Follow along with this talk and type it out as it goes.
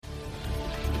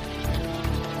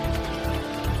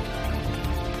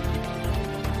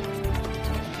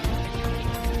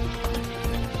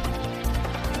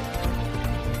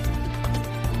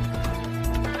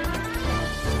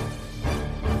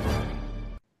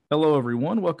Hello,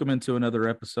 everyone. Welcome into another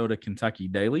episode of Kentucky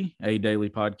Daily, a daily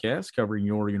podcast covering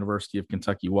your University of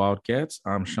Kentucky Wildcats.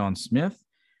 I'm Sean Smith,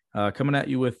 coming at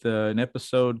you with an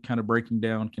episode kind of breaking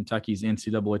down Kentucky's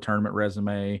NCAA tournament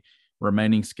resume,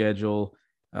 remaining schedule.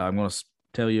 I'm going to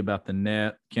tell you about the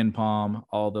net, KenPom,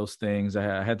 all those things.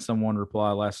 I had someone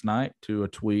reply last night to a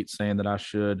tweet saying that I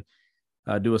should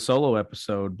do a solo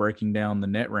episode breaking down the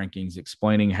net rankings,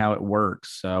 explaining how it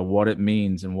works, what it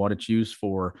means, and what it's used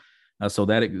for. So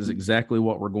that is exactly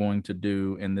what we're going to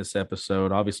do in this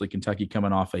episode. Obviously, Kentucky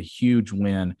coming off a huge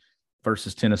win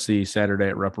versus Tennessee Saturday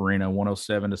at Rupp Arena,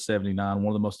 107-79, one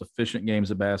of the most efficient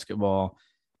games of basketball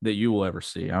that you will ever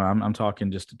see. I'm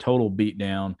talking just a total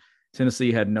beatdown.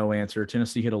 Tennessee had no answer.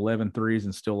 Tennessee hit 11 threes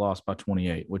and still lost by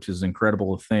 28, which is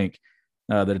incredible to think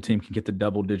that a team can get the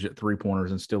double-digit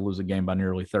three-pointers and still lose a game by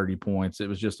nearly 30 points. It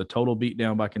was just a total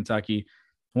beatdown by Kentucky.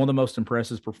 One of the most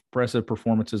impressive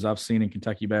performances I've seen in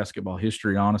Kentucky basketball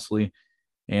history, honestly,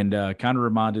 and kind of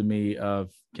reminded me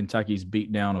of Kentucky's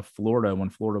beatdown of Florida when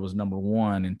Florida was number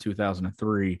one in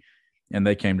 2003, and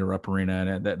they came to Rupp Arena.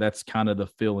 And that's kind of the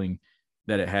feeling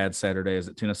that it had Saturday, is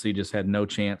that Tennessee just had no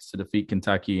chance to defeat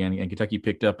Kentucky, and Kentucky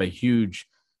picked up a huge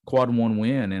quad one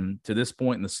win. And to this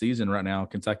point in the season right now,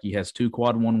 Kentucky has two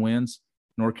quad one wins,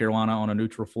 North Carolina on a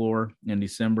neutral floor in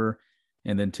December,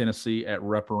 and then Tennessee at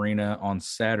Rupp Arena on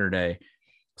Saturday.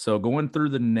 So going through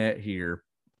the net here,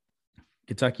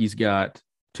 Kentucky's got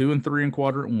 2-3 in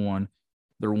quadrant one.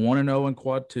 They're 1-0 in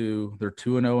quad two. They're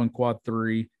 2-0 in quad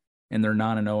three, and they're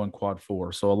 9-0 in quad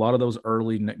four. So a lot of those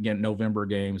early November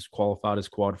games qualified as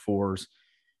quad fours,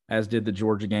 as did the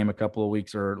Georgia game a couple of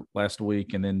weeks or last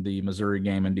week, and then the Missouri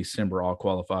game in December all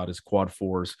qualified as quad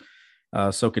fours.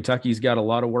 So Kentucky's got a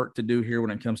lot of work to do here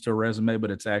when it comes to a resume,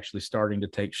 but it's actually starting to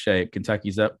take shape.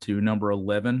 Kentucky's up to number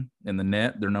 11 in the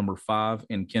net. They're number 5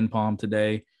 in KenPom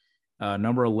today.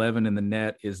 Number 11 in the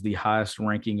net is the highest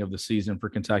ranking of the season for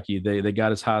Kentucky. They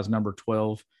got as high as number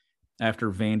 12 after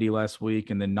Vandy last week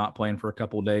and then not playing for a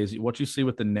couple of days. What you see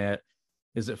with the net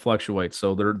is it fluctuates.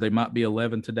 So they might be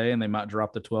 11 today and they might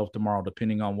drop to 12 tomorrow,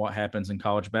 depending on what happens in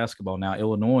college basketball. Now,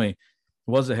 Illinois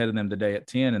was ahead of them today at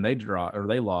 10 and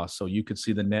they lost. So you could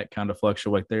see the net kind of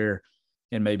fluctuate there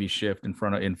and maybe shift in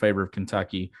favor of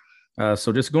Kentucky.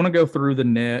 So just going to go through the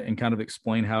net and kind of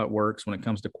explain how it works when it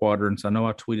comes to quadrants. I know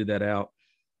I tweeted that out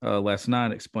last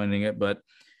night explaining it, but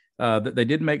they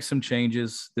did make some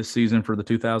changes this season for the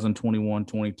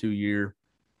 2021-22 year.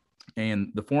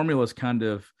 And the formula is kind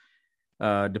of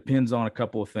depends on a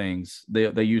couple of things.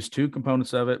 They use two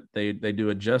components of it. They do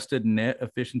adjusted net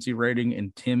efficiency rating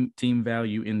and team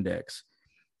value index.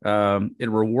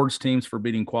 It rewards teams for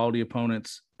beating quality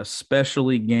opponents,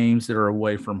 especially games that are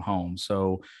away from home.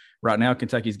 So right now,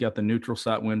 Kentucky's got the neutral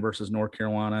site win versus North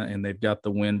Carolina, and they've got the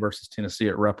win versus Tennessee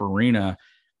at Rupp Arena.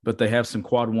 But they have some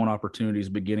quad one opportunities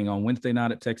beginning on Wednesday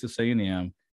night at Texas A&M,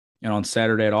 and on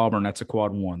Saturday at Auburn. That's a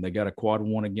quad one. They got a quad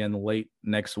one again late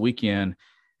next weekend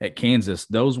at Kansas.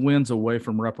 Those wins away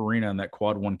from Rupp Arena in that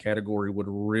quad one category would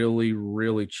really,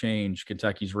 really change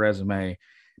Kentucky's resume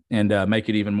and make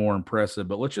it even more impressive.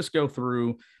 But let's just go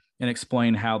through and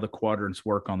explain how the quadrants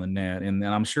work on the net. And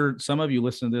I'm sure some of you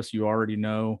listen to this, you already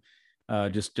know.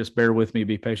 Just bear with me,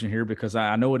 be patient here, because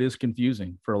I know it is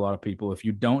confusing for a lot of people. If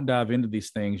you don't dive into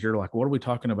these things, you're like, what are we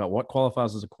talking about? What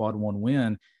qualifies as a quad one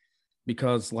win?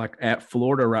 Because like at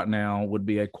Florida right now would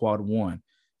be a quad one,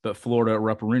 but Florida at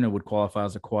Rupp Arena would qualify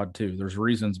as a quad two. There's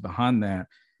reasons behind that.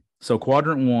 So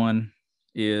quadrant one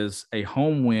is a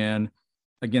home win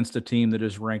against a team that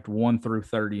is ranked 1 through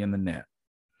 30 in the net.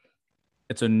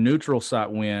 It's a neutral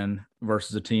site win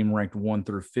versus a team ranked 1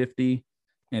 through 50.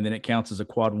 And then it counts as a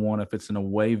quad one if it's an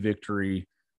away victory,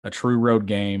 a true road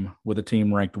game with a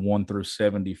team ranked 1 through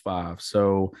 75.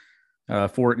 So,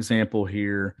 for example,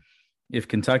 here, if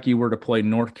Kentucky were to play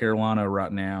North Carolina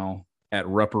right now at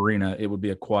Rupp Arena, it would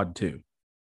be a quad two.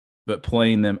 But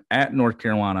playing them at North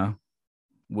Carolina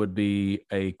would be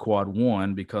a quad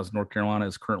one because North Carolina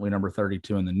is currently number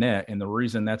 32 in the net. And the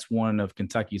reason that's one of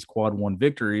Kentucky's quad one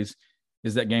victories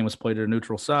is that game was played at a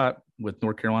neutral site, with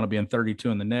North Carolina being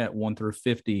 32 in the net. 1 through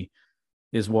 50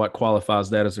 is what qualifies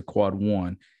that as a quad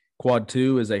one. Quad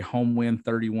two is a home win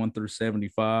 31 through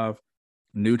 75,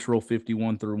 neutral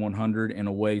 51 through 100, and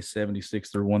away 76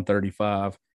 through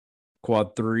 135.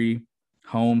 Quad three,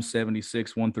 home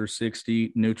 76 1 through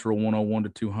 60, neutral 101 to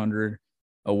 200,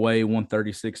 away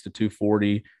 136 to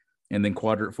 240. And then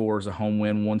quadrant four is a home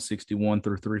win 161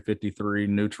 through 353,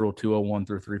 neutral 201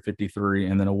 through 353,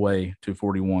 and then away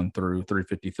 241 through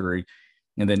 353.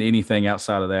 And then anything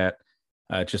outside of that,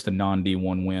 just a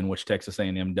non-D1 win, which Texas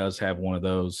A&M does have one of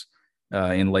those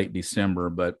in late December.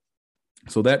 But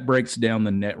So that breaks down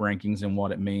the net rankings and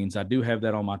what it means. I do have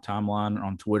that on my timeline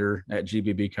on Twitter at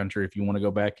GBB Country if you want to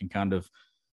go back and kind of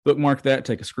bookmark that,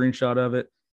 take a screenshot of it.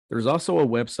 There's also a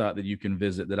website that you can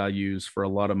visit that I use for a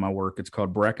lot of my work. It's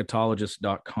called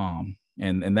bracketologist.com.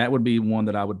 And that would be one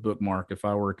that I would bookmark if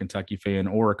I were a Kentucky fan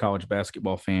or a college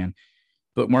basketball fan.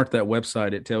 Bookmark that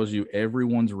website. It tells you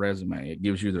everyone's resume. It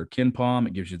gives you their KenPom,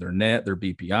 it gives you their net, their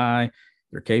BPI,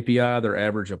 their KPI, their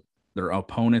average, their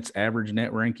opponent's average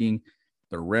net ranking,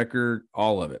 their record,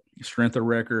 all of it, strength of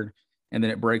record. And then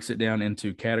it breaks it down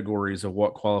into categories of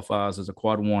what qualifies as a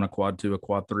quad one, a quad two, a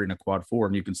quad three, and a quad four.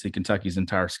 And you can see Kentucky's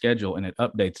entire schedule, and it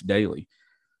updates daily.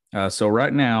 So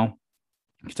right now,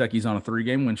 Kentucky's on a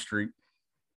 3-game win streak,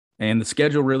 and the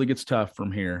schedule really gets tough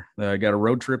from here. Got a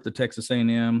road trip to Texas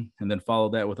A&M, and then follow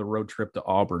that with a road trip to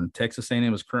Auburn. Texas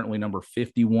A&M is currently number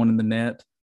 51 in the net.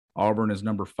 Auburn is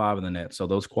number 5 in the net. So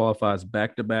those qualify as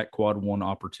back-to-back quad one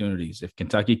opportunities. If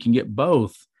Kentucky can get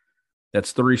both,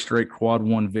 that's 3 straight quad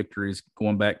one victories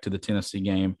going back to the Tennessee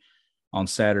game on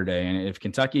Saturday. And if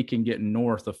Kentucky can get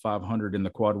north of 500 in the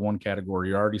quad one category,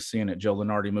 you're already seeing it. Joe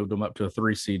Lunardi moved them up to a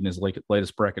 3 seed in his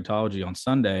latest bracketology on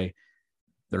Sunday.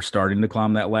 They're starting to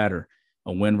climb that ladder.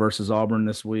 A win versus Auburn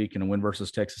this week and a win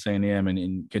versus Texas A&M,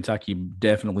 and Kentucky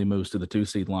definitely moves to the 2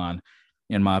 seed line,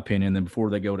 in my opinion. Then before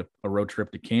they go to a road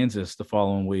trip to Kansas the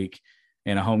following week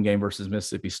and a home game versus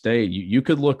Mississippi State, you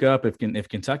could look up if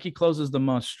Kentucky closes the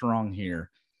month strong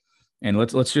here, and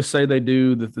let's just say they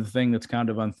do the thing that's kind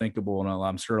of unthinkable, and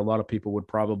I'm sure a lot of people would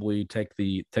probably take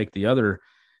the other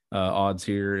odds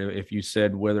here if you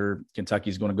said whether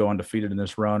Kentucky's going to go undefeated in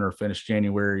this run or finish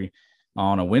January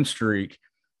on a win streak.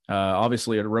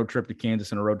 Obviously, a road trip to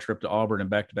Kansas and a road trip to Auburn and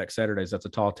back-to-back Saturdays, that's a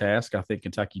tall task. I think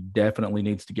Kentucky definitely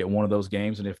needs to get one of those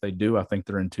games, and if they do, I think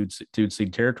they're in two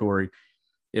seed territory.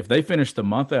 If they finish the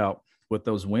month out with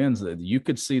those wins, you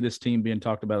could see this team being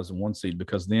talked about as a 1 seed,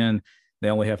 because then they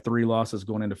only have 3 losses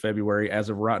going into February. As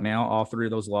of right now, all 3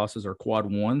 of those losses are quad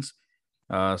ones.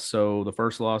 So the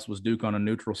first loss was Duke on a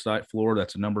neutral site floor.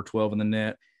 That's a number 12 in the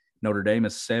net. Notre Dame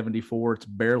is 74. It's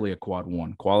barely a quad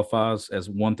one. Qualifies as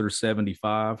 1 through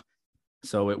 75.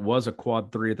 So it was a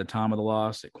quad 3 at the time of the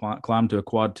loss. It climbed to a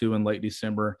quad 2 in late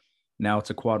December. Now it's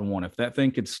a quad 1. If that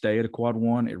thing could stay at a quad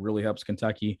 1, it really helps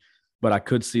Kentucky. But I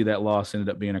could see that loss ended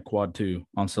up being a quad 2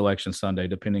 on Selection Sunday,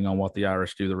 depending on what the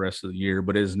Irish do the rest of the year.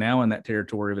 But it is now in that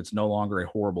territory of it's no longer a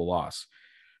horrible loss.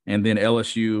 And then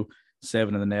LSU,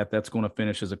 7 in the net. That's going to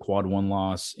finish as a quad 1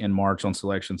 loss in March on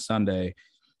Selection Sunday.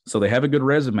 So they have a good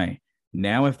resume.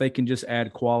 Now, if they can just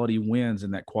add quality wins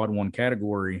in that quad 1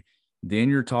 category, then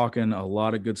you're talking a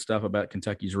lot of good stuff about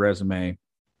Kentucky's resume.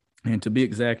 And to be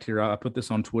exact here, I put this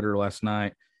on Twitter last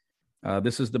night.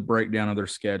 This is the breakdown of their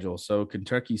schedule. So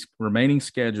Kentucky's remaining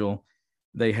schedule,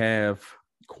 they have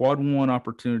quad 1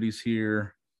 opportunities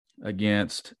here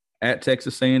against at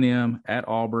Texas A&M, at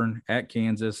Auburn, at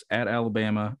Kansas, at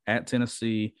Alabama, at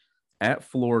Tennessee, at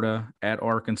Florida, at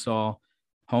Arkansas,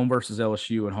 home versus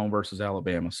LSU, and home versus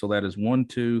Alabama. So that is 1,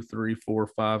 2, 3, 4,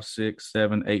 5, 6,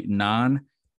 7, 8, 9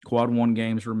 quad 1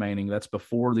 games remaining. That's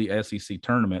before the SEC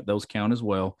tournament. Those count as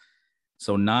well.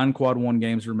 So 9 quad 1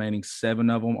 games remaining. 7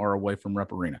 of them are away from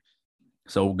Rupp Arena.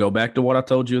 So go back to what I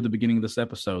told you at the beginning of this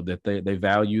episode, that they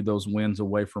value those wins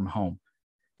away from home.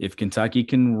 If Kentucky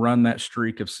can run that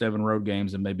streak of 7 road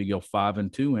games and maybe go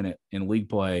 5-2 in it in league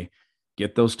play,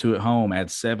 get those 2 at home,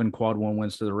 add 7 quad 1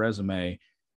 wins to the resume,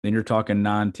 then you're talking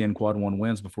 9, 10 quad 1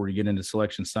 wins before you get into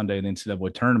Selection Sunday in the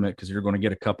NCAA tournament, because you're going to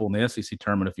get a couple in the SEC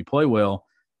tournament if you play well.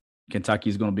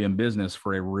 Kentucky's going to be in business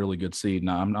for a really good seed.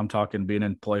 Now, I'm talking being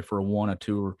in play for a 1, a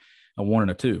 2, or a 1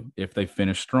 and a 2 if they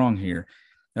finish strong here.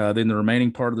 Then the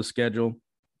remaining part of the schedule,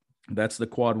 that's the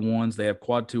quad 1s. They have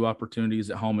quad 2 opportunities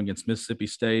at home against Mississippi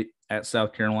State, at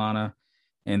South Carolina,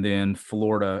 and then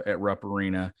Florida at Rupp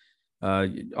Arena.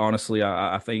 Honestly,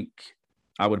 I think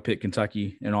I would pick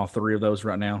Kentucky in all 3 of those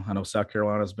right now. I know South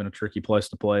Carolina has been a tricky place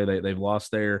to play. They've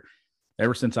lost there.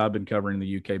 Ever since I've been covering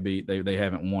the UK beat, they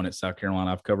haven't won at South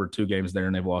Carolina. I've covered 2 games there,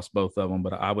 and they've lost both of them.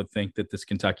 But I would think that this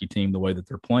Kentucky team, the way that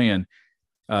they're playing,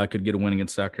 could get a win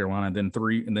against South Carolina.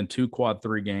 And then 2 quad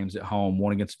 3 games at home,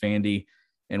 1 against Vandy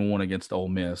and 1 against Ole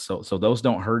Miss. So those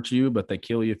don't hurt you, but they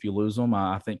kill you if you lose them.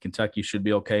 I think Kentucky should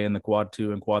be okay in the quad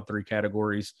 2 and quad 3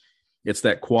 categories. It's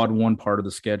that quad 1 part of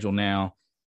the schedule now.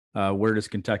 Where does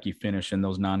Kentucky finish in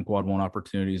those 9 quad 1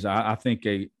 opportunities? I think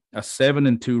a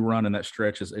 7-2 run in that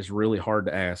stretch is really hard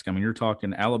to ask. I mean, you're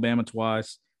talking Alabama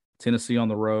twice, Tennessee on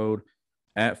the road,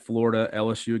 at Florida,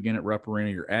 LSU again at Rupp Arena,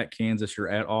 you're at Kansas, you're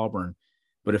at Auburn.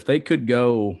 But if they could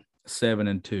go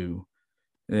 7-2,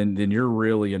 then you're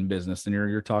really in business. And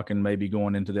you're talking maybe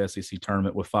going into the SEC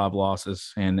tournament with 5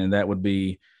 losses, and that would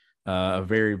be a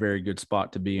very, very good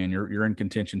spot to be in. You're in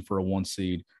contention for a 1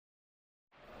 seed.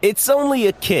 It's only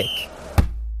a kick,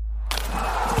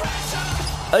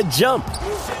 a jump,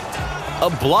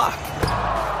 a block.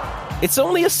 It's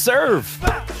only a serve.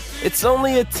 It's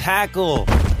only a tackle,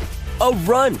 a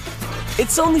run.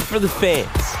 It's only for the fans.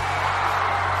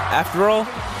 After all,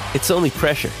 it's only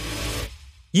pressure.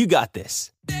 You got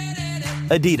this.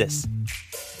 Adidas.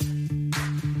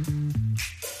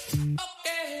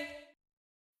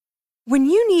 When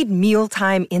you need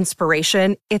mealtime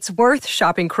inspiration, it's worth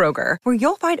shopping Kroger, where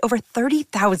you'll find over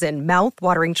 30,000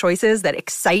 mouth-watering choices that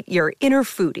excite your inner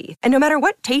foodie. And no matter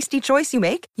what tasty choice you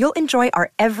make, you'll enjoy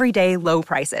our everyday low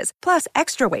prices, plus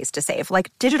extra ways to save,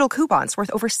 like digital coupons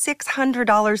worth over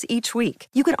 $600 each week.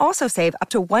 You can also save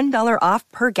up to $1 off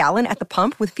per gallon at the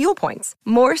pump with fuel points.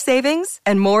 More savings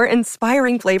and more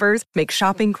inspiring flavors make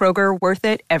shopping Kroger worth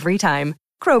it every time.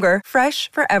 Kroger,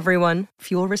 fresh for everyone.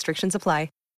 Fuel restrictions apply.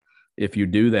 If you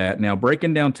do that. Now,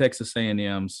 breaking down Texas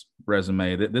A&M's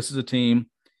resume, this is a team,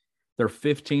 they're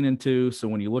 15-2. So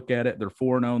when you look at it, they're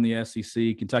 4-0 in the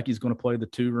SEC. Kentucky's going to play the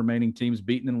 2 remaining teams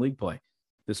beaten in league play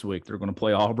this week. They're going to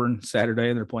play Auburn Saturday,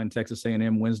 and they're playing Texas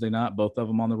A&M Wednesday night, both of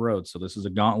them on the road. So this is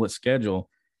a gauntlet schedule.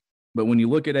 But when you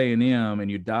look at A&M and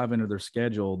you dive into their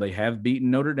schedule, they have beaten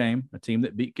Notre Dame, a team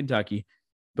that beat Kentucky,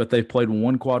 but they've played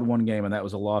one quad 1 game, and that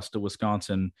was a loss to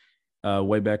Wisconsin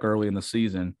way back early in the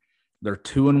season. They're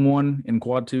 2-1 in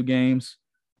quad 2 games.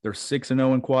 They're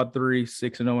 6-0 in quad 3,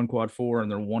 6-0 in quad 4, and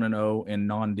they're 1-0 in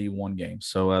non-D1 games.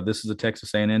 So this is a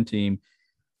Texas A&M team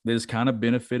that has kind of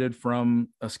benefited from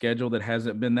a schedule that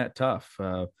hasn't been that tough.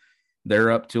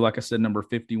 They're up to, like I said, number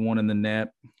 51 in the net.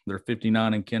 They're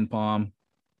 59 in KenPom.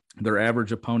 Their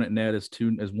average opponent net is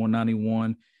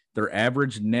 191. Their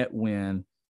average net win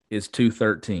is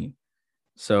 213.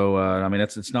 So I mean,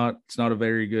 it's not a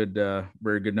very good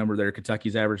number there.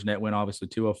 Kentucky's average net win obviously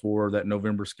 204. That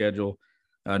November schedule,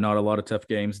 not a lot of tough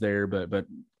games there, but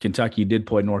Kentucky did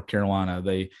play North Carolina.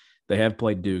 They have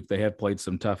played Duke. They have played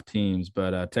some tough teams,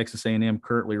 but Texas A&M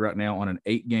currently right now on an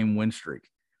 8-game win streak.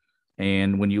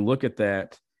 And when you look at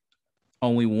that,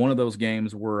 only one of those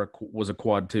games was a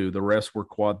quad 2. The rest were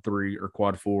quad 3 or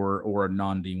quad 4 or a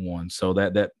non-D1. So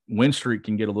that win streak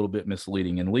can get a little bit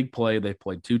misleading. In league play, they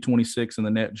played 226 in the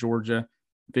net Georgia,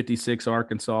 56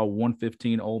 Arkansas,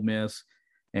 115 Ole Miss,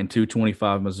 and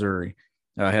 225 Missouri.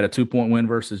 Had a 2-point win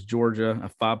versus Georgia, a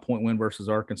 5-point win versus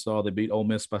Arkansas. They beat Ole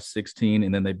Miss by 16,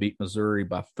 and then they beat Missouri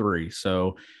by 3.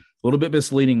 So a little bit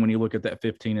misleading when you look at that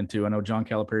 15-2. I know John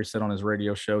Calipari said on his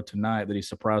radio show tonight that he's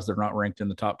surprised they're not ranked in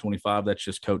the top 25. That's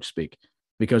just coach speak.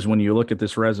 Because when you look at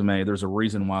this resume, there's a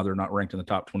reason why they're not ranked in the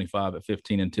top 25 at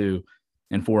 15-2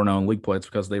 and 4-0 in league play. It's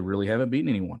because they really haven't beaten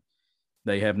anyone.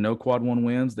 They have no quad 1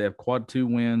 wins. They have quad 2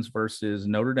 wins versus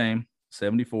Notre Dame,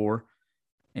 74.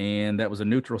 And that was a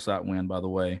neutral site win, by the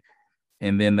way.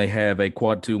 And then they have a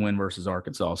quad 2 win versus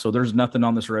Arkansas. So there's nothing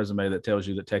on this resume that tells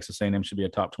you that Texas A&M should be a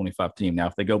top 25 team. Now,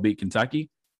 if they go beat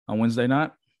Kentucky on Wednesday night,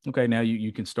 okay, now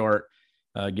you can start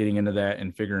getting into that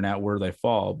and figuring out where they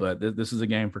fall. But this is a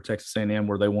game for Texas A&M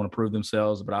where they want to prove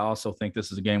themselves. But I also think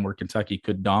this is a game where Kentucky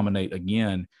could dominate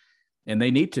again, and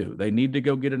they need to. They need to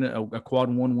go get a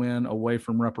quad 1 win away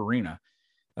from Rupp Arena.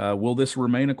 Will this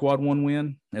remain a quad 1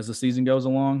 win as the season goes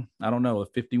along? I don't know. If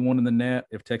 51 in the net,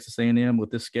 if Texas A&M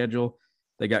with this schedule,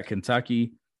 they got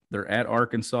Kentucky. They're at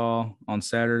Arkansas on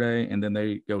Saturday, and then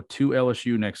they go to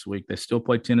LSU next week. They still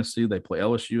play Tennessee. They play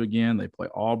LSU again. They play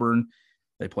Auburn.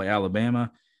 They play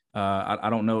Alabama. I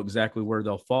don't know exactly where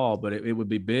they'll fall, but it would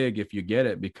be big if you get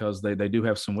it because they do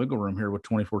have some wiggle room here with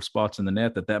 24 spots in the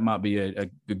net. That might be a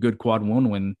good quad 1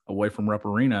 win away from Rupp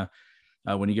Arena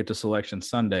when you get to Selection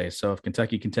Sunday. So if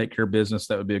Kentucky can take care of business,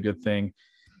 that would be a good thing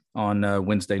on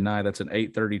Wednesday night. That's an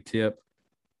 8:30 tip.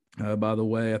 By the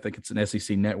way, I think it's an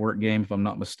SEC network game, if I'm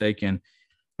not mistaken.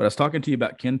 But I was talking to you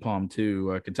about KenPom,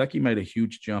 too. Kentucky made a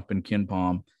huge jump in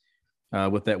KenPom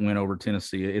with that win over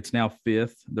Tennessee. It's now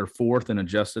 5th. They're 4th in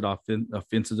adjusted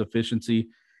offensive efficiency,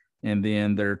 and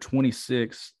then they're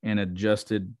 26th in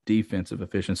adjusted defensive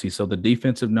efficiency. So the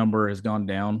defensive number has gone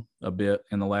down a bit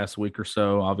in the last week or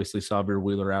so. Obviously, Xavier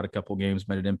Wheeler out a couple games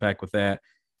made an impact with that.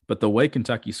 But the way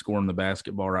Kentucky's scoring the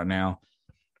basketball right now,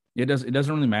 it doesn't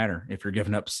really matter if you're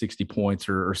giving up 60 points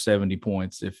or 70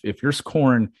 points. If you're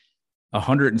scoring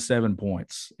 107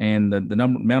 points and the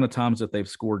amount of times that they've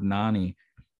scored 90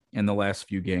 in the last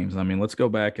few games. I mean, let's go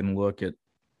back and look at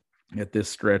this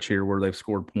stretch here where they've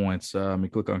scored points. Let me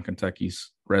click on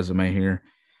Kentucky's resume here.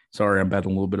 Sorry, I'm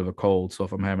battling a little bit of a cold, so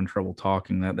if I'm having trouble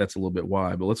talking, that's a little bit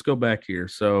why. But let's go back here.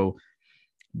 So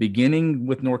beginning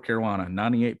with North Carolina,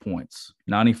 98 points,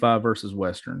 95 versus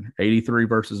Western, 83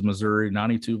 versus Missouri,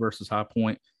 92 versus High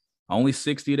Point, Only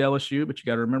 60 at LSU, but you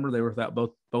got to remember they were without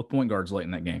both point guards late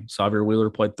in that game. Xavier Wheeler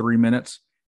played 3 minutes.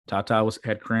 Tata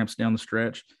had cramps down the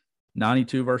stretch.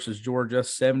 92 versus Georgia,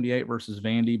 78 versus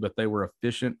Vandy, but they were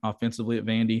efficient offensively at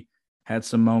Vandy. Had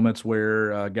some moments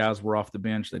where guys were off the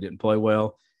bench. They didn't play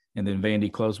well. And then Vandy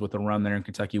closed with a run there, and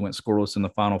Kentucky went scoreless in the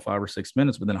final 5 or 6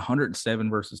 minutes. But then 107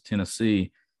 versus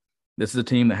Tennessee. This is a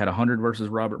team that had 100 versus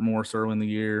Robert Morris early in the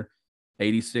year,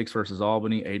 86 versus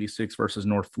Albany, 86 versus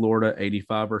North Florida,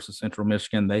 85 versus Central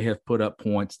Michigan. They have put up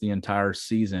points the entire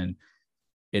season.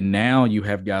 And now you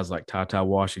have guys like Ty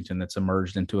Washington that's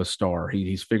emerged into a star.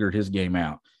 He's figured his game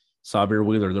out. Xavier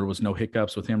Wheeler, there was no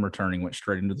hiccups with him returning, went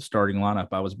straight into the starting lineup.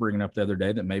 I was bringing up the other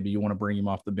day that maybe you want to bring him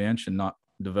off the bench and not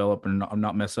develop and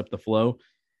not mess up the flow.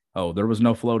 Oh, there was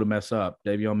no flow to mess up.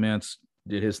 Davion Mintz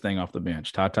did his thing off the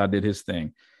bench. Ty did his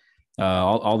thing.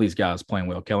 All these guys playing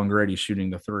well. Kellen Grady shooting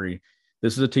the three.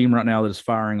 This is a team right now that is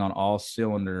firing on all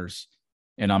cylinders,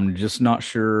 and I'm just not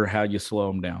sure how you slow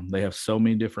them down. They have so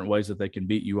many different ways that they can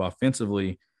beat you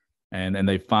offensively, and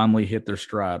they finally hit their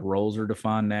stride. Roles are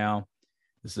defined now.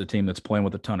 This is a team that's playing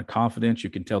with a ton of confidence. You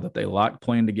can tell that they like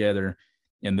playing together,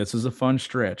 and this is a fun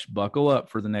stretch. Buckle up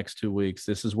for the next 2 weeks.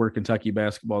 This is where Kentucky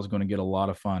basketball is going to get a lot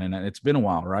of fun, and it's been a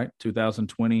while, right?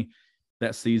 2020,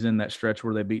 that season, that stretch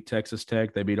where they beat Texas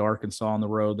Tech, they beat Arkansas on the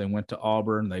road, they went to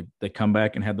Auburn, they come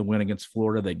back and had the win against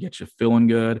Florida. They get you feeling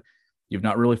good. You've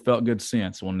not really felt good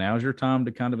since. Well, now's your time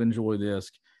to kind of enjoy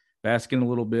this, bask in a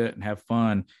little bit and have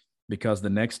fun, because the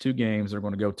next 2 games are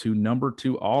going to go to number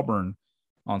 2 Auburn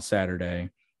on Saturday.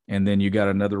 And then you got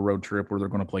another road trip where they're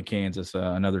going to play Kansas,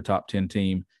 another top 10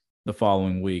 team the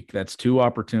following week. That's 2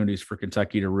 opportunities for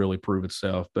Kentucky to really prove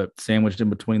itself. But sandwiched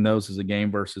in between those is a game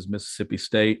versus Mississippi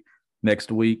State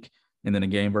next week, and then a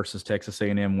game versus Texas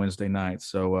A&M Wednesday night.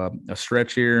 So a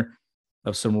stretch here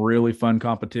of some really fun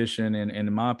competition. And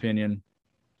in my opinion,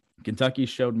 Kentucky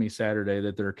showed me Saturday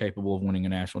that they're capable of winning a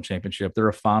national championship. They're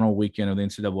a final weekend of the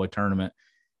NCAA tournament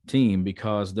team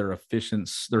because they're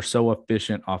efficient. They're so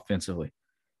efficient offensively.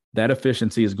 That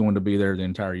efficiency is going to be there the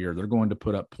entire year. They're going to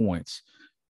put up points.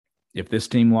 If this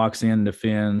team locks in,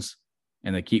 defends,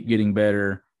 and they keep getting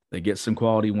better, they get some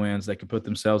quality wins, they can put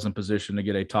themselves in position to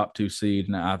get a top 2 seed.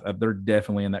 And they're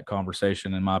definitely in that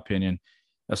conversation, in my opinion,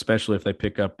 especially if they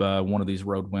pick up one of these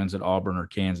road wins at Auburn or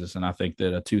Kansas. And I think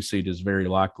that a 2 seed is very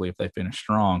likely if they finish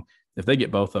strong. If they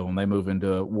get both of them, they move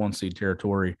into a 1 seed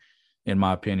territory, in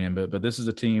my opinion. But this is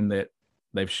a team that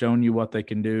they've shown you what they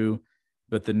can do.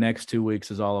 But the next 2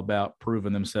 weeks is all about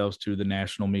proving themselves to the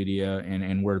national media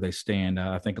and where they stand.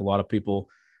 I think a lot of people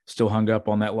still hung up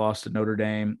on that loss to Notre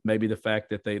Dame. Maybe the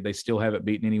fact that they still haven't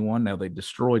beaten anyone. Now they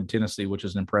destroyed Tennessee, which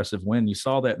is an impressive win. You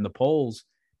saw that in the polls.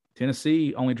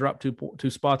 Tennessee only dropped two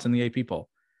spots in the AP poll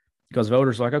because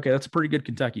voters are like, okay, that's a pretty good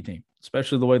Kentucky team,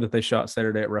 especially the way that they shot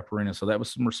Saturday at Rupp Arena. So that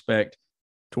was some respect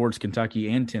towards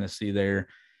Kentucky and Tennessee there.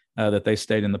 That they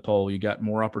stayed in the poll. You got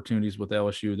more opportunities with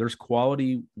LSU. There's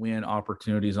quality win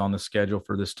opportunities on the schedule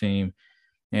for this team.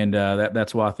 And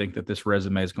that's why I think that this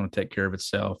resume is going to take care of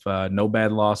itself. No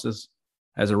bad losses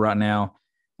as of right now.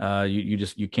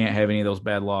 You can't have any of those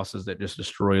bad losses that just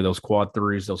destroy those quad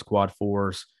 3s, those quad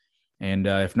 4s. And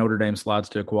if Notre Dame slides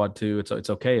to a quad 2, it's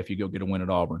okay if you go get a win at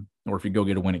Auburn or if you go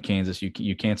get a win at Kansas.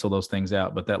 You cancel those things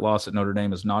out. But that loss at Notre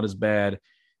Dame is not as bad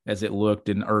as it looked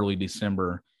in early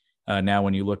December. Now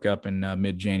when you look up in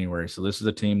mid-January. So this is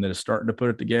a team that is starting to put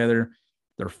it together.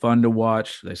 They're fun to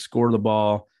watch. They score the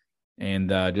ball, and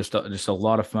just a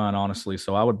lot of fun, honestly.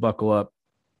 So I would buckle up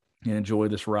and enjoy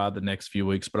this ride the next few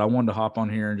weeks. But I wanted to hop on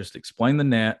here and just explain the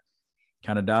net,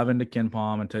 kind of dive into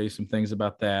KenPom and tell you some things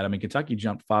about that. I mean, Kentucky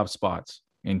jumped 5 spots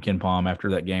in KenPom after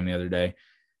that game the other day,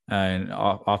 and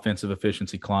offensive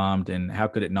efficiency climbed. And how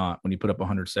could it not when you put up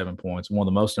 107 points? One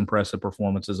of the most impressive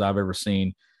performances I've ever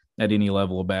seen at any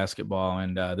level of basketball.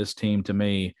 And this team, to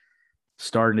me,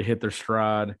 starting to hit their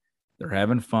stride. They're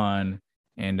having fun.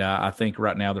 And I think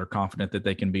right now they're confident that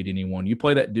they can beat anyone. You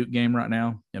play that Duke game right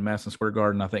now in Madison Square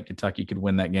Garden, I think Kentucky could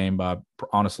win that game by,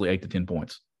 honestly, 8 to 10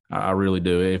 points. I really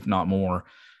do, if not more.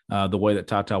 The way that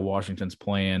Ty Washington's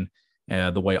playing,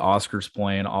 the way Oscar's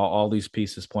playing, all these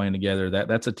pieces playing together,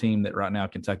 that's a team that right now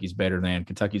Kentucky's better than.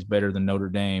 Kentucky's better than Notre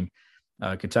Dame.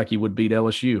 Kentucky would beat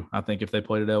LSU. I think if they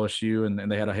played at LSU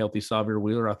and they had a healthy Xavier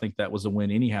Wheeler, I think that was a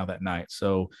win anyhow that night.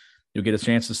 So you'll get a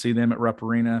chance to see them at Rupp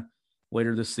Arena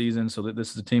later this season. So that this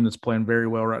is a team that's playing very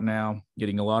well right now,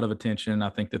 getting a lot of attention.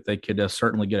 I think that they could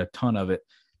certainly get a ton of it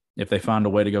if they find a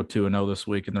way to go 2-0 this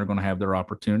week, and they're going to have their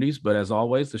opportunities. But as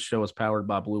always, the show is powered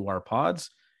by Blue Wire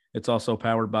Pods. It's also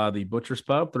powered by the Butcher's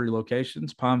Pub, 3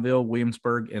 locations, Pineville,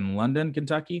 Williamsburg, and London,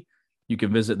 Kentucky. You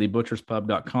can visit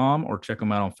thebutcherspub.com or check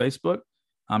them out on Facebook.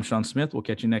 I'm Sean Smith. We'll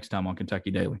catch you next time on Kentucky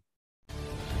Daily.